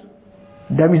accident.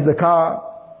 Damaged the car.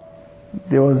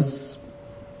 There was,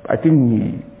 I think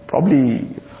he probably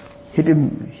hit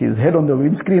his head on the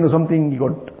windscreen or something. He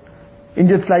got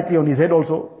injured slightly on his head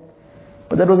also.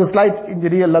 But that was a slight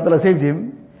injury. Allah Ta'ala saved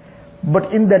him.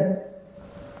 But in that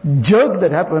jerk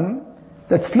that happened,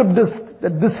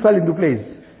 this fell into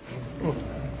place.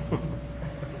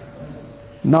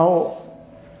 Now,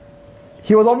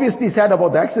 he was obviously sad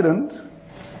about the accident,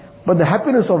 but the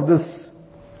happiness of this,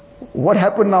 what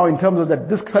happened now in terms of that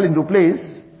disc fell into place,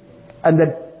 and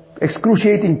that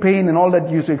excruciating pain and all that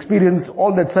he used to experience,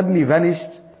 all that suddenly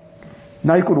vanished.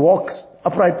 Now he could walk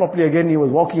upright properly again. He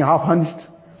was walking half hunched.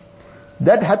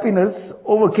 That happiness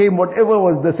overcame whatever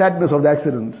was the sadness of the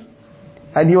accident.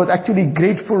 And he was actually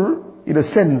grateful, in a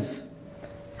sense,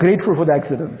 grateful for the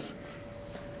accident.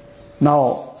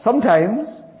 Now, sometimes,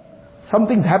 some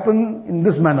things happen in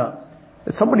this manner.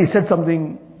 Somebody said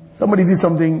something, somebody did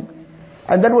something,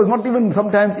 and that was not even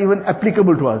sometimes even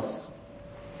applicable to us.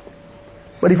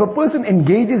 But if a person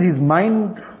engages his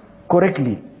mind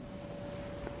correctly,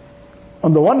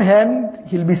 on the one hand,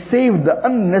 he'll be saved the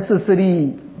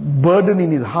unnecessary burden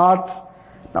in his heart.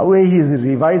 Now where he is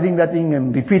revising that thing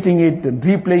and repeating it and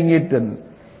replaying it, and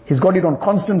he's got it on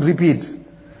constant repeat.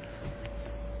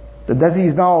 That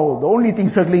is now the only thing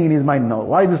circling in his mind now.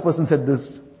 Why this person said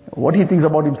this, what he thinks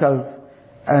about himself,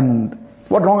 and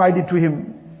what wrong I did to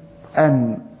him,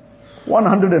 and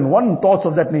 101 thoughts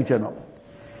of that nature now.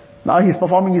 Now he's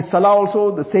performing his salah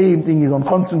also, the same thing is on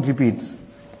constant repeat.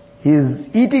 He's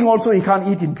eating also, he can't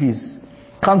eat in peace,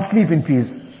 can't sleep in peace.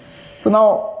 So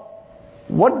now,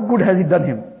 what good has it done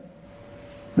him?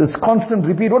 This constant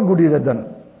repeat, what good is it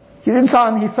done? He's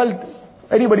insan, he felt,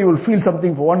 anybody will feel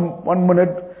something for one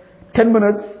minute, 10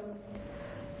 minutes.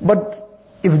 But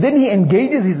if then he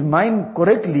engages his mind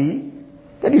correctly,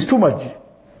 that is too much.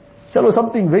 Chalo,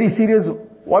 something very serious,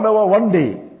 1 hour, 1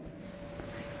 day.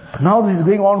 But now this is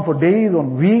going on for days,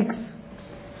 on weeks.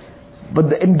 But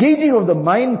the engaging of the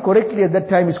mind correctly at that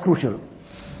time is crucial.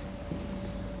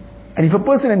 And if a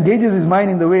person engages his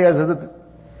mind in the way as Hazrat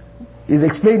is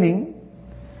explaining,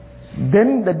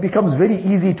 then that becomes very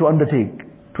easy to undertake,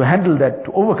 to handle that,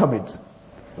 to overcome it.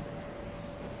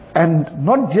 And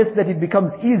not just that it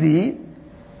becomes easy,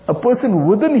 a person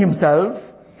within himself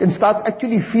then starts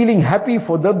actually feeling happy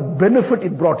for the benefit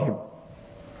it brought him.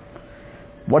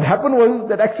 What happened was,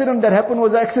 that accident that happened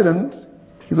was an accident.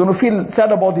 He's going to feel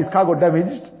sad about his car got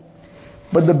damaged.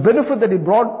 But the benefit that it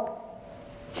brought,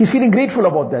 he's feeling grateful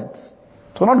about that.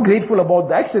 So not grateful about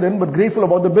the accident, but grateful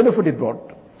about the benefit it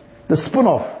brought. The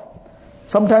spin-off.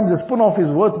 Sometimes the spin-off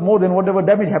is worth more than whatever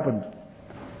damage happened.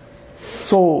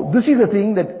 So this is a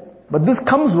thing that, but this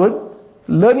comes with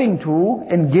learning to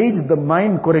engage the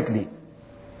mind correctly.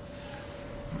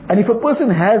 And if a person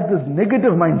has this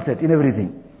negative mindset in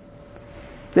everything,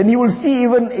 then he will see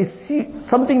even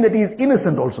something that is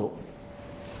innocent also.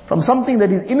 From something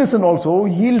that is innocent also,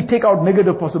 he'll take out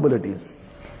negative possibilities.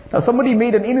 Now somebody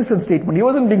made an innocent statement, he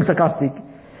wasn't being sarcastic,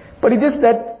 but it's just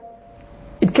that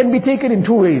it can be taken in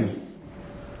two ways.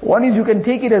 One is you can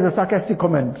take it as a sarcastic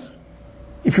comment,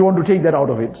 if you want to take that out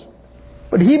of it.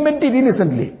 But he meant it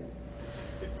innocently.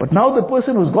 But now the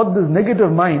person who's got this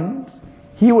negative mind,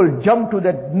 he will jump to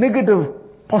that negative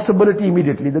possibility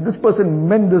immediately, that this person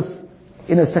meant this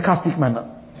in a sarcastic manner.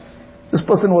 This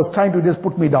person was trying to just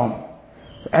put me down.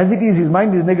 So as it is, his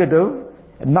mind is negative,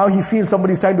 and now he feels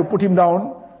somebody is trying to put him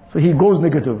down, so he goes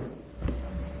negative.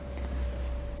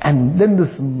 And then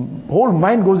this whole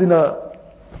mind goes in a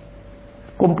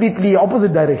completely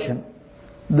opposite direction.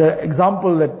 The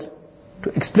example to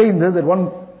explain this, that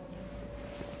one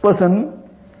person,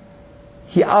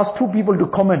 he asked two people to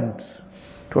comment,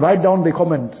 to write down their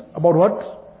comment. About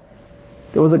what?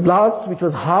 There was a glass which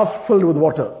was half filled with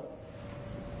water.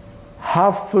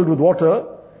 Half filled with water.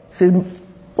 He says,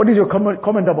 what is your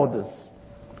comment about this?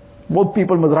 Both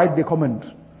people must write their comment.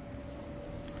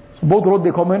 So both wrote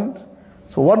their comment.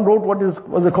 So one wrote what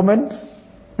was the comment?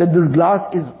 That this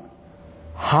glass is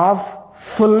half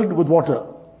filled with water.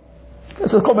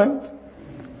 That's a comment.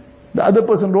 The other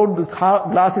person wrote this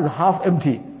glass is half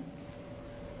empty.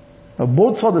 Now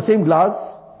both saw the same glass,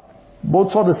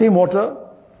 both saw the same water,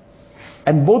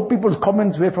 and both people's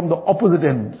comments were from the opposite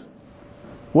end.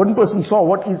 One person saw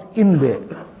what is in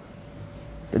there,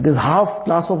 that there's half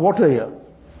glass of water here.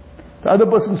 The other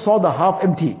person saw the half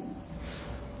empty.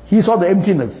 He saw the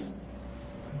emptiness.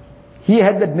 he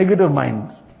had that negative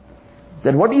mind.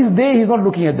 That what is there, he's not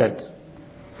looking at that.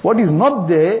 What is not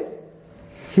there,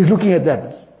 he's looking at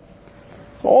that.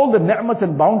 So all the ni'mats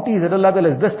and bounties that Allah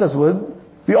has blessed us with,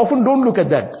 we often don't look at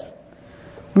that.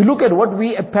 We look at what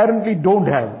we apparently don't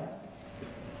have.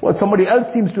 What somebody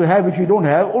else seems to have which we don't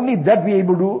have, only that we are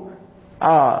able to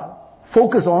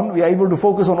focus on. We are able to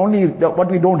focus on only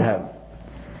what we don't have.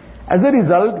 As a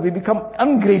result, we become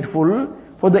ungrateful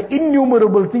for the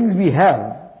innumerable things we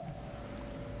have.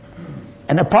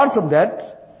 And apart from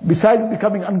that, besides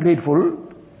becoming ungrateful,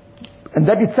 and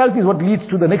that itself is what leads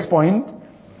to the next point,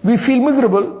 we feel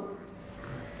miserable.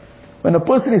 When a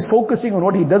person is focusing on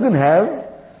what he doesn't have,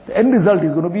 the end result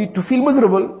is going to be to feel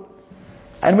miserable.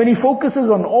 And when he focuses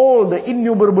on all the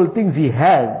innumerable things he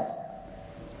has,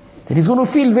 then he's going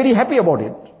to feel very happy about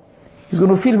it. He's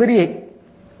going to feel very,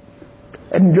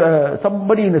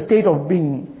 somebody in a state of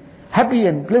being happy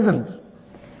and pleasant.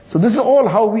 So this is all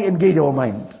how we engage our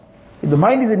mind. If the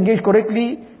mind is engaged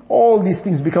correctly, all these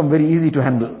things become very easy to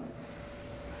handle.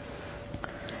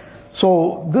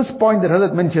 So this point that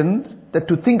Hazrat mentioned, that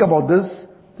to think about this,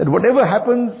 that whatever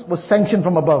happens was sanctioned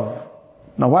from above.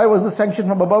 Now why was this sanctioned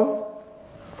from above?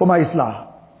 For my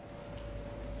islah.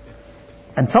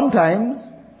 And sometimes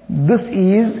this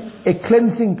is a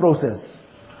cleansing process.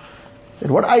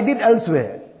 That what I did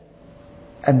elsewhere,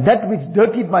 and that which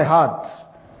dirtied my heart,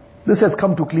 this has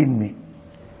come to clean me.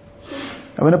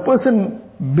 And when a person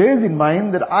bears in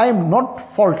mind that I am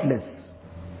not faultless,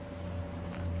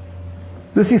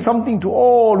 this is something to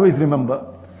always remember.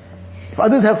 If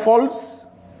others have faults,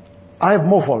 I have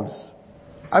more faults.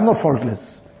 I'm not faultless.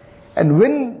 And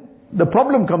when the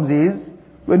problem comes is,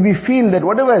 when we feel that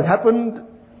whatever has happened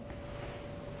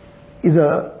is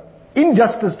a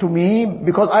injustice to me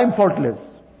because I'm faultless.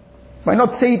 Might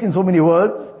not say it in so many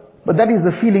words, but that is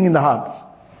the feeling in the heart.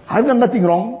 I've done nothing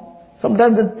wrong.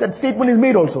 Sometimes that statement is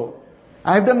made also.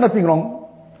 I have done nothing wrong.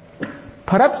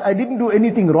 Perhaps I didn't do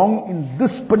anything wrong in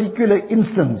this particular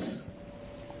instance.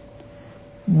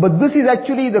 But this is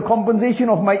actually the compensation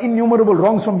of my innumerable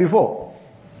wrongs from before.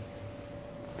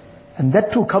 And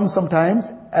that too comes sometimes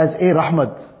as a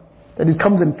rahmat. That it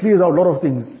comes and clears out a lot of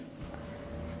things.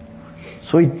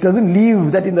 So it doesn't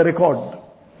leave that in the record.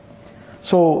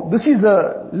 So this is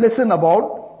the lesson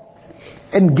about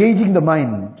engaging the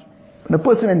mind. When a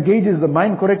person engages the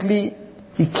mind correctly,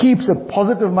 he keeps a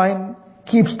positive mind,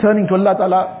 keeps turning to Allah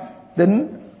Ta'ala,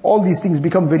 then all these things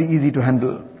become very easy to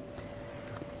handle.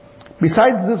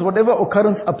 Besides this, whatever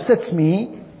occurrence upsets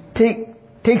me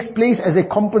takes place as a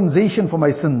compensation for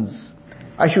my sins.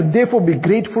 I should therefore be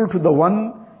grateful to the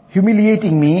one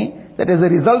humiliating me, that as a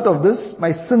result of this,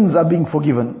 my sins are being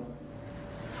forgiven.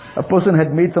 A person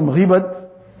had made some ghibat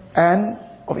and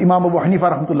of Imam Abu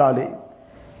Hanifa rahmatullah alayhi.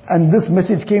 And this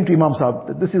message came to Imam Sahib,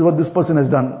 that this is what this person has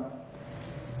done.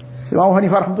 So Imam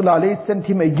Hanifa rahmatullah alayhi sent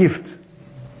him a gift.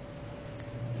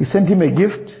 He sent him a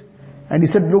gift and he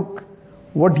said, look,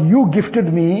 what you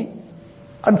gifted me,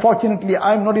 unfortunately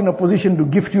I am not in a position to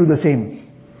gift you the same.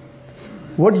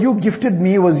 What you gifted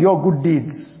me was your good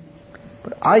deeds,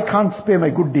 but I can't spare my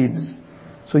good deeds.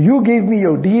 So you gave me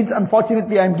your deeds,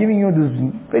 unfortunately I am giving you this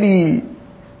very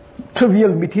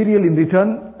trivial material in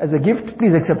return as a gift,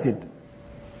 please accept it.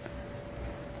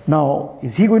 Now,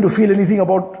 is he going to feel anything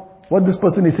about what this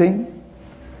person is saying?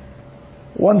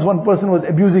 Once one person was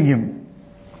abusing him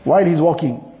while he's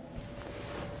walking.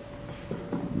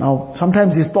 Now,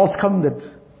 sometimes his thoughts come that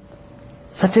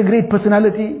such a great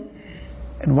personality,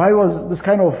 and why was this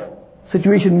kind of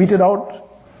situation meted out?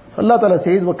 So Allah Ta'ala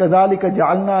says, وَكَذَلِكَ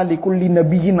جَعَلْنَا لِكُلِّ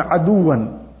نَبِيٍّ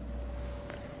عَدُوًا.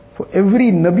 For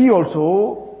every Nabi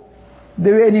also,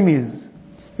 they were enemies.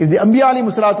 If the Anbiya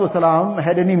alayhi salatu wasalam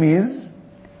had enemies,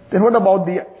 then what about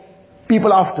the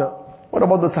people after? What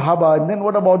about the Sahaba? And then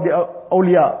what about the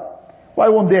awliya? Why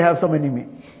won't they have some enemy?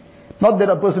 Not that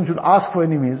a person should ask for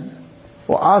enemies,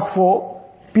 or ask for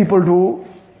people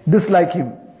to dislike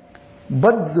him.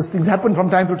 But these things happen from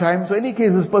time to time. So in any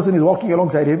case, this person is walking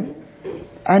alongside him,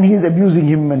 and he's abusing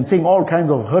him and saying all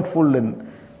kinds of hurtful and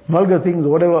vulgar things or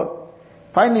whatever.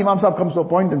 Finally Imam Sahib comes to a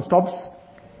point and stops,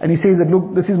 and he says that,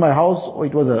 look, this is my house, or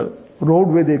it was a road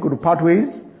where they could part ways.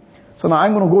 So now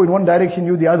I'm going to go in one direction,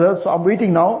 you the other, so I'm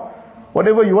waiting now.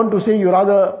 Whatever you want to say,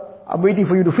 I'm waiting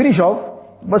for you to finish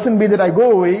off. It mustn't be that I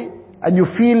go away and you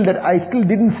feel that I still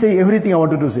didn't say everything I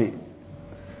wanted to say.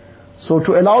 So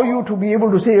to allow you to be able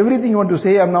to say everything you want to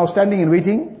say, I'm now standing and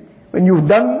waiting. When you've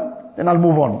done, then I'll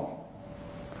move on.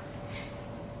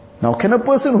 Now can a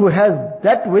person who has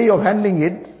that way of handling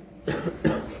it,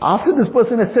 after this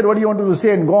person has said what he wanted to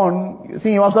say and gone, you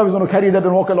think Imam Sahib is going to carry that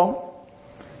and walk along?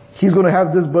 He's going to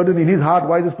have this burden in his heart,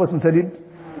 why this person said it?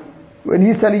 When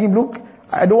he's telling him, look,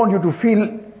 I don't want you to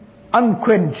feel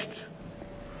unquenched,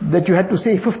 that you had to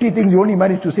say 50 things, you only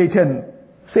managed to say 10.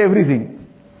 Say everything.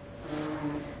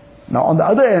 Now on the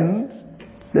other end,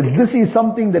 that this is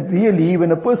something that really,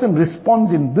 when a person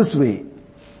responds in this way,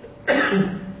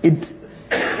 it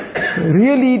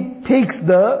really takes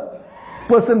the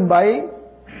person by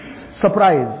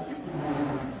surprise.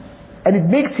 And it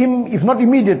makes him, if not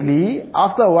immediately,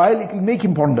 after a while, it will make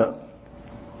him ponder.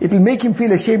 It will make him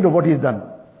feel ashamed of what he's done.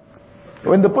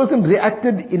 When the person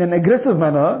reacted in an aggressive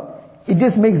manner, it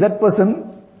just makes that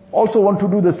person also want to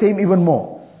do the same even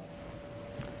more.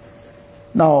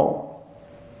 Now,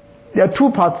 there are two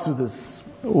parts to this.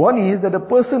 One is that a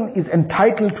person is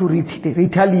entitled to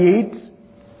retaliate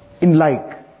in like.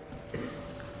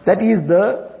 That is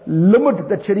the limit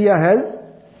that Sharia has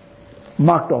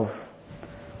marked off.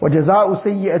 وَجَزَاءُ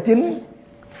سَيِّئَةٍ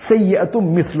سَيِّئَةٌ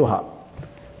مِثْلُهَا.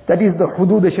 That is the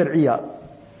hudud al-shar'iyya.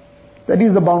 That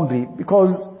is the boundary,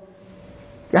 because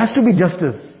there has to be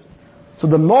justice. So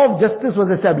the law of justice was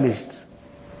established.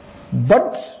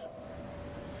 But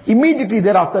immediately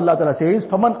thereafter Allah Ta'ala says,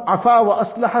 فَمَنْ عَفَى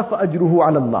وَأَصْلَحَ فَأَجْرُهُ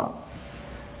عَلَى اللَّهِ.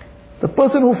 The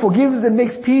person who forgives and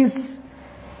makes peace,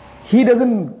 he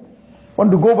doesn't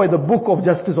want to go by the book of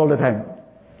justice all the time.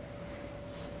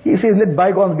 He says, let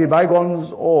bygones be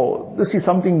bygones, or this is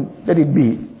something, let it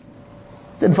be.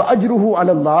 Then فَأَجْرُهُ عَلَى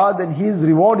اللَّهِ, then his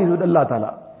reward is with Allah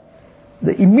Ta'ala.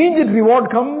 The immediate reward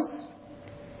comes,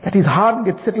 that his heart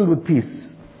gets settled with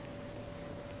peace.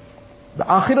 The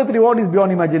akhirat reward is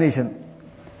beyond imagination.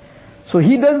 So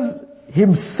he does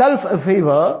himself a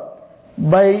favor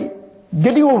by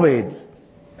getting over it.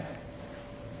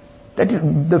 That is,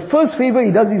 the first favor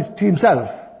he does is to himself.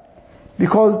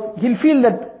 Because he'll feel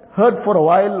that hurt for a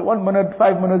while, 1 minute,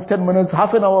 5 minutes, 10 minutes,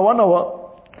 half an hour, 1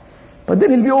 hour. But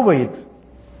then he'll be over it.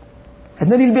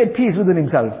 And then he'll be at peace within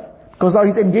himself. Because now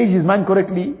he's engaged his mind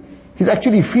correctly. He's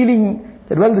actually feeling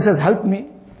that, well, this has helped me.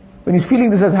 When he's feeling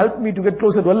this has helped me to get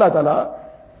closer to Allah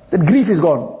Ta'ala, that grief is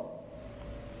gone.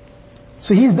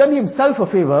 So he's done himself a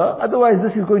favor, otherwise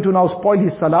this is going to now spoil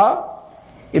his salah,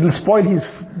 it'll spoil his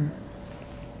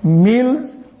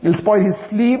meals, it'll spoil his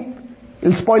sleep,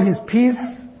 it'll spoil his peace.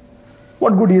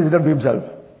 What good he has done to himself?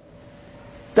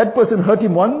 That person hurt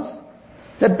him once,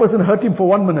 that person hurt him for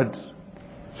 1 minute.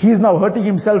 He is now hurting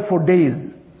himself for days.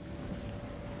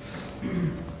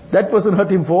 That person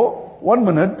hurt him for 1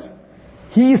 minute,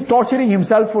 he is torturing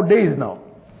himself for days now.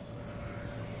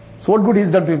 So what good he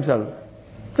has done to himself?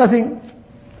 Nothing.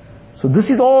 So this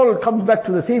is all comes back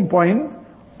to the same point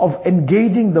of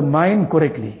engaging the mind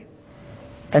correctly.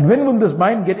 And when will this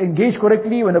mind get engaged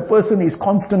correctly? When a person is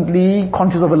constantly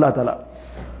conscious of Allah Ta'ala.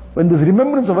 When this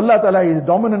remembrance of Allah Ta'ala is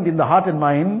dominant in the heart and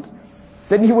mind,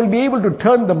 then he will be able to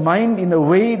turn the mind in a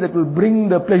way that will bring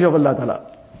the pleasure of Allah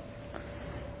Ta'ala.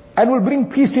 And will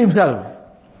bring peace to himself.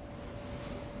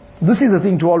 This is the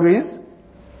thing to always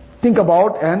think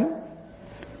about and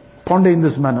ponder in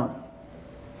this manner.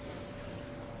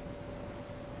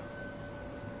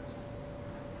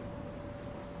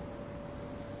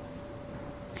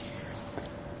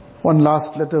 One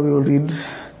last letter we will read,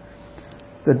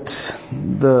 that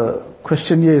the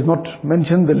question here is not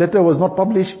mentioned. The letter was not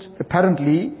published.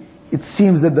 Apparently, it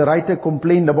seems that the writer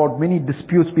complained about many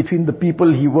disputes between the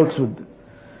people he works with.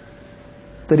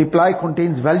 The reply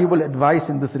contains valuable advice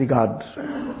in this regard.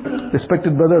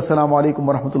 Respected brother, Assalamu alaikum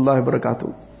wa rahmatullahi wa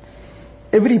barakatuh.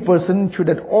 Every person should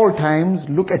at all times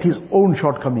look at his own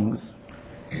shortcomings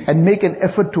and make an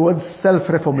effort towards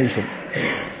self-reformation.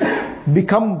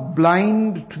 Become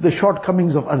blind to the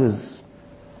shortcomings of others.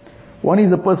 One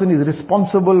is a person is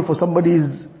responsible for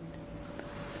somebody's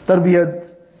tarbiyat,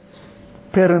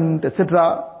 parent,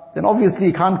 etc. Then obviously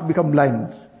he can't become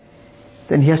blind.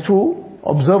 Then he has to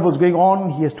observe what's going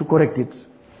on, he has to correct it.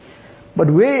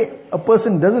 But where a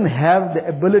person doesn't have the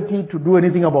ability to do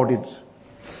anything about it,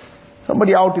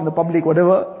 somebody out in the public,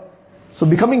 whatever, so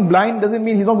becoming blind doesn't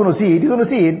mean he's not going to see it, he's going to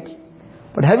see it.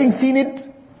 But having seen it,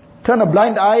 turn a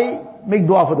blind eye, make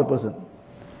dua for the person.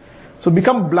 So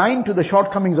become blind to the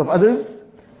shortcomings of others.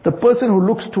 The person who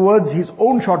looks towards his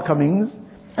own shortcomings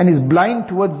and is blind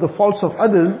towards the faults of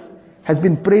others has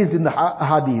been praised in the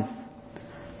hadith.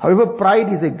 However,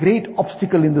 pride is a great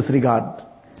obstacle in this regard.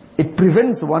 It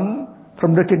prevents one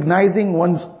from recognizing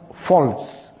one's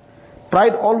faults.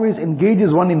 Pride always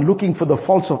engages one in looking for the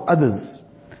faults of others.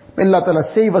 May Allah Ta'ala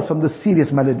save us from this serious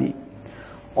malady.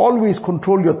 Always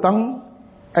control your tongue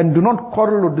and do not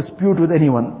quarrel or dispute with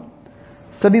anyone.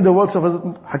 Study the works of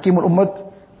Hakim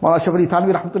al-Ummat, Mawlana Ashraf Ali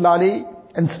Thanvi rahmatullah alayhi,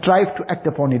 and strive to act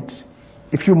upon it.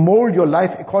 If you mold your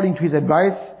life according to his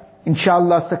advice,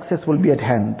 inshallah success will be at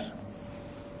hand.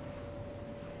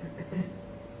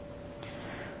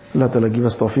 Allah Ta'ala give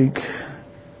us tawfiq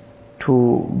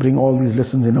to bring all these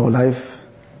lessons in our life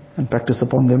and practice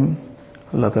upon them.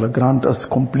 Allah Ta'ala grant us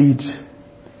complete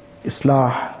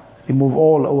islah, remove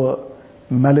all our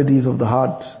maladies of the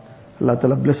heart. Allah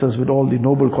Ta'ala bless us with all the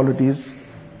noble qualities.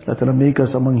 Allah Ta'ala make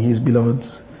us among His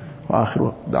beloveds.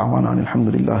 وآخر دعوانا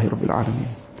الحمد لله رب العالمين.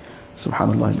 سبحان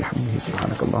الله بحمده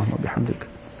سبحانك اللهم وبحمدك.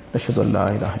 أشهد أن لا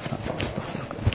إله إلا أنت أستغفرك.